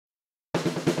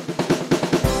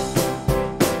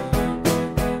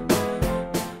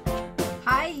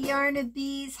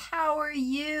wannabes, how are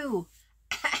you?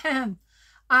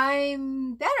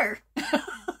 I'm better.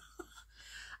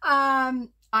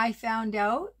 I found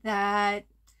out that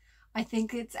I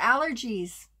think it's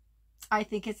allergies. I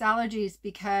think it's allergies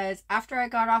because after I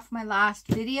got off my last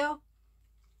video,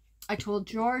 I told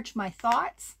George my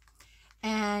thoughts,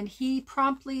 and he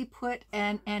promptly put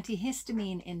an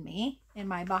antihistamine in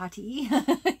my body.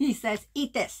 He says,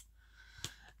 eat this.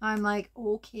 I'm like,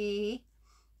 okay.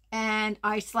 And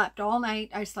I slept all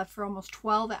night. I slept for almost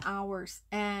 12 hours,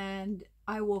 and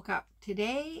I woke up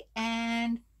today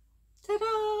and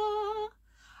ta-da!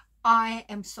 I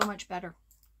am so much better.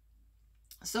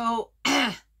 So,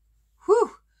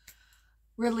 whew,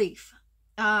 relief.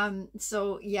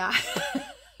 So yeah.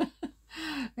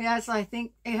 Yeah, so I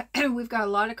think we've got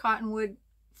a lot of cottonwood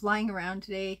flying around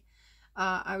today.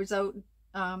 I was out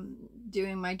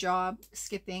doing my job,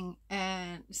 skipping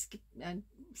and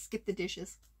skip the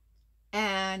dishes,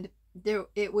 and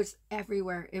it was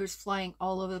everywhere. It was flying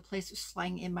all over the place. It was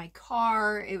flying in my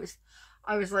car.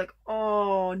 I was like,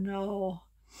 oh no.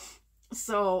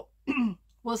 So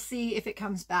we'll see if it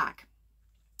comes back.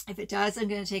 If it does, I'm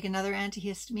going to take another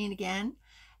antihistamine again.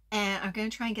 And I'm going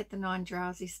to try and get the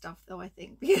non-drowsy stuff, though, I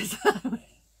think, because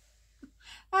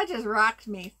that just rocked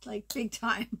me, like, big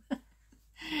time.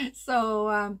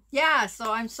 So, yeah,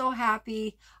 so I'm so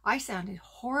happy. I sounded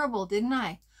horrible, didn't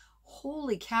I?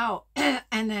 Holy cow.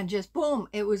 And then just, boom,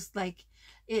 it was like,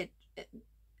 it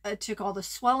took all the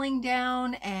swelling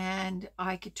down, and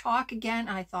I could talk again.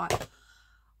 I thought,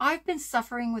 I've been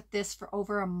suffering with this for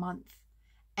over a month,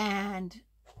 and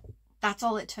that's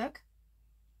all it took.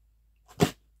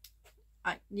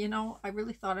 I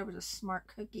really thought I was a smart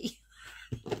cookie.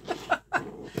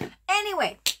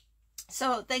 Anyway,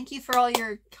 so thank you for all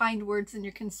your kind words and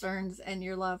your concerns and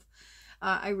your love.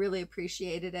 I really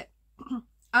appreciated it.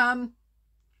 I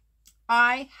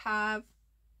have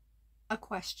a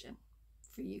question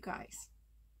for you guys.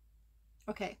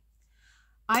 Okay.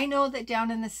 I know that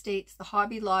down in the States, the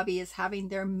Hobby Lobby is having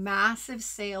their massive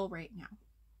sale right now.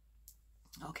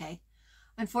 Okay.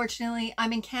 Unfortunately,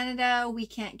 I'm in Canada. We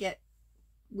can't get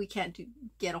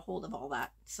a hold of all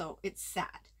that. So it's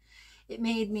sad. It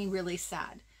made me really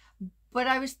sad. But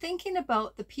I was thinking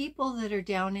about the people that are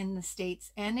down in the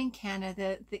States and in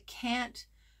Canada that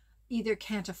either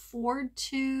can't afford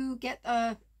to get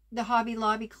the Hobby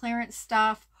Lobby clearance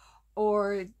stuff,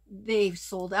 or they've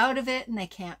sold out of it and they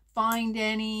can't find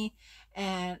any,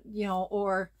 and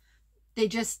or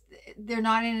they're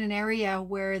not in an area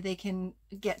where they can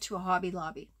get to a Hobby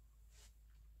Lobby.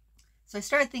 So I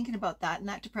started thinking about that, and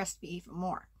that depressed me even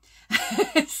more.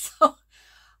 So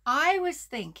I was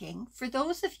thinking, for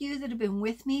those of you that have been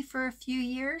with me for a few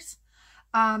years,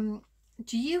 do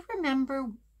you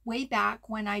remember way back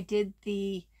when I did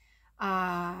the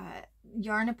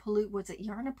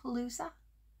Yarnapalooza?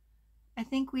 I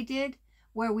think we did,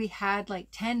 where we had like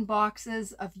 10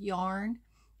 boxes of yarn,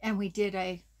 and we did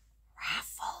a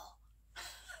raffle.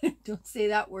 Don't say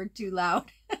that word too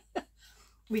loud.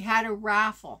 We had a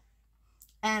raffle.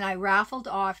 And I raffled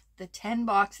off the 10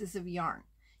 boxes of yarn.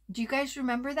 Do you guys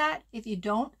remember that? If you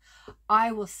don't,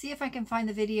 I will see if I can find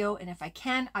the video. And if I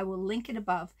can, I will link it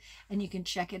above and you can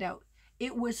check it out.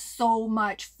 It was so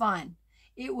much fun.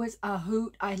 It was a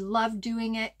hoot. I loved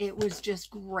doing it. It was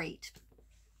just great.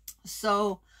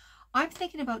 So I'm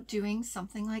thinking about doing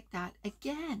something like that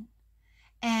again.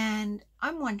 And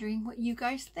I'm wondering what you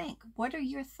guys think. What are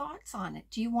your thoughts on it?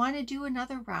 Do you want to do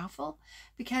another raffle?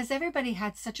 Because everybody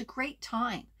had such a great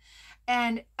time.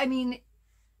 And I mean,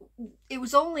 it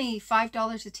was only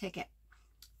 $5 a ticket.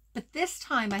 But this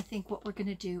time, I think what we're going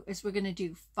to do is we're going to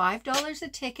do $5 a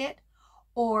ticket,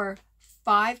 or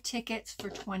 5 tickets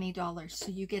for $20. So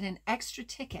you get an extra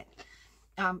ticket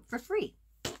for free.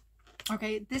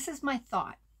 Okay, this is my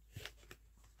thought.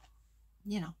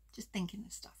 Just thinking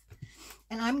of stuff.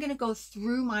 And I'm going to go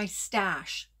through my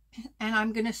stash, and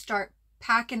I'm going to start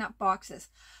packing up boxes.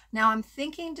 Now I'm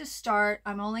thinking to start,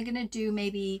 I'm only going to do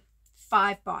maybe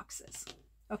 5 boxes.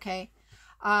 Okay.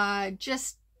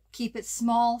 Just keep it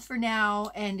small for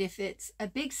now. And if it's a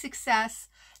big success,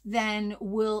 then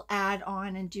we'll add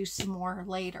on and do some more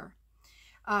later.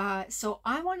 So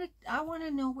I want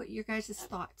to know what your guys'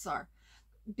 thoughts are,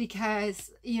 because,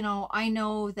 I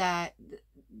know that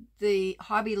the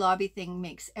Hobby Lobby thing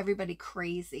makes everybody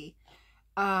crazy.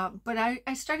 But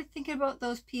I started thinking about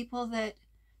those people that,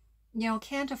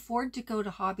 can't afford to go to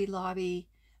Hobby Lobby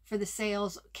for the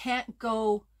sales, can't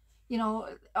go,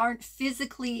 aren't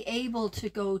physically able to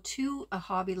go to a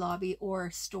Hobby Lobby or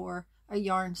a store, a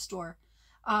yarn store.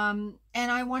 And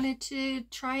I wanted to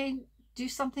try and do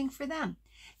something for them.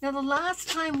 Now, the last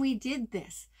time we did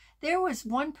this, There was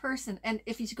one person, and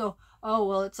if you go, oh,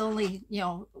 well, it's only, you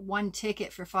know, one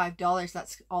ticket for $5.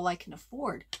 That's all I can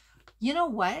afford. You know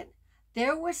what?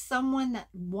 There was someone that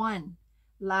won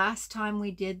last time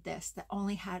we did this that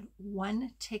only had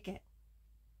one ticket,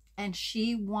 and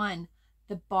she won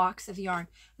the box of yarn.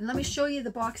 And let me show you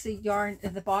the box of yarn,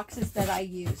 the boxes that I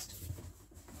used.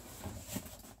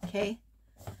 Okay.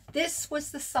 This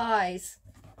was the size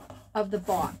of the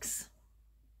box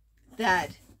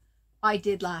that I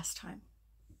did last time.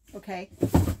 Okay.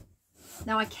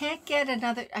 Now I can't get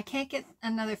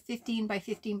another 15 by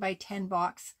 15 by 10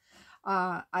 box.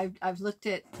 I've looked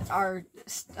at our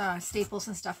Staples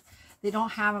and stuff. They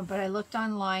don't have them, but I looked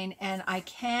online and I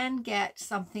can get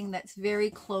something that's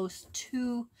very close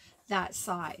to that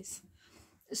size.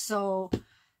 So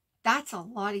that's a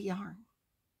lot of yarn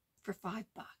for $5,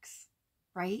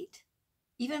 right?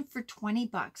 Even for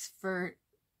 $20 for,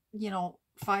 you know,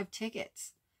 5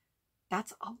 tickets.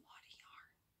 That's a lot of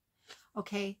yarn.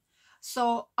 Okay.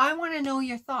 So I want to know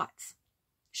your thoughts.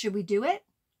 Should we do it?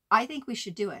 I think we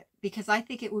should do it because I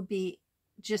think it would be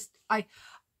just,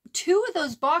 two of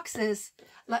those boxes,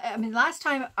 I mean, last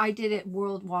time I did it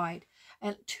worldwide,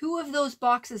 and 2 of those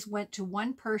boxes went to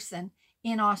one person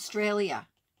in Australia.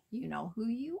 You know who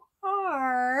you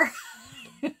are.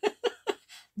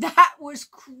 That was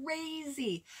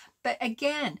crazy. But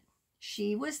again,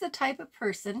 she was the type of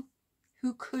person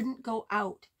who couldn't go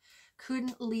out,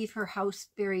 couldn't leave her house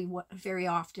very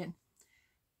often.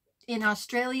 In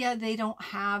Australia, they don't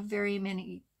have very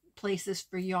many places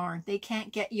for yarn. They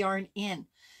can't get yarn in.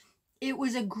 It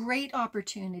was a great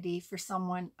opportunity for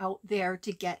someone out there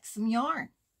to get some yarn,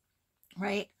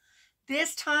 right?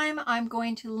 This time I'm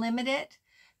going to limit it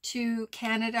to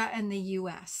Canada and the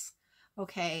US.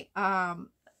 Okay.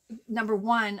 Number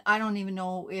one, I don't even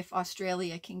know if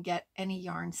Australia can get any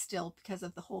yarn still because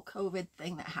of the whole COVID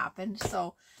thing that happened.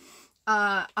 So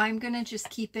I'm going to just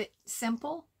keep it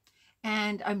simple.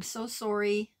 And I'm so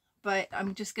sorry, but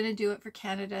I'm just going to do it for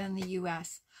Canada and the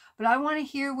US. But I want to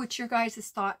hear what your guys'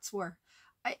 thoughts were.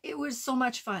 It was so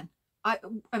much fun. I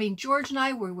mean, George and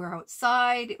I were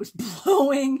outside. It was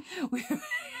blowing.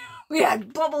 We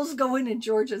had bubbles going in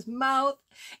George's mouth.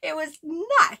 It was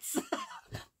nuts.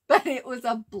 But it was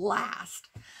a blast.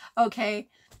 Okay.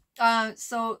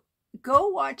 So go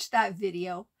watch that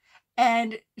video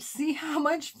and see how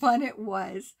much fun it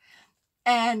was.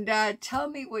 And tell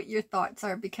me what your thoughts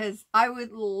are, because I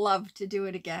would love to do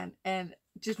it again and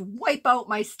just wipe out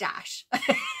my stash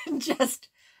and just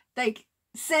like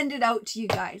send it out to you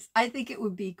guys. I think it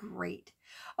would be great.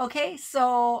 Okay,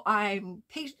 so I'm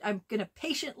going to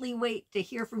patiently wait to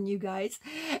hear from you guys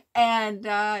and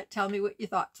tell me what your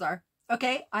thoughts are.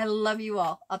 Okay, I love you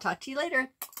all. I'll talk to you later.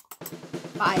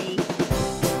 Bye.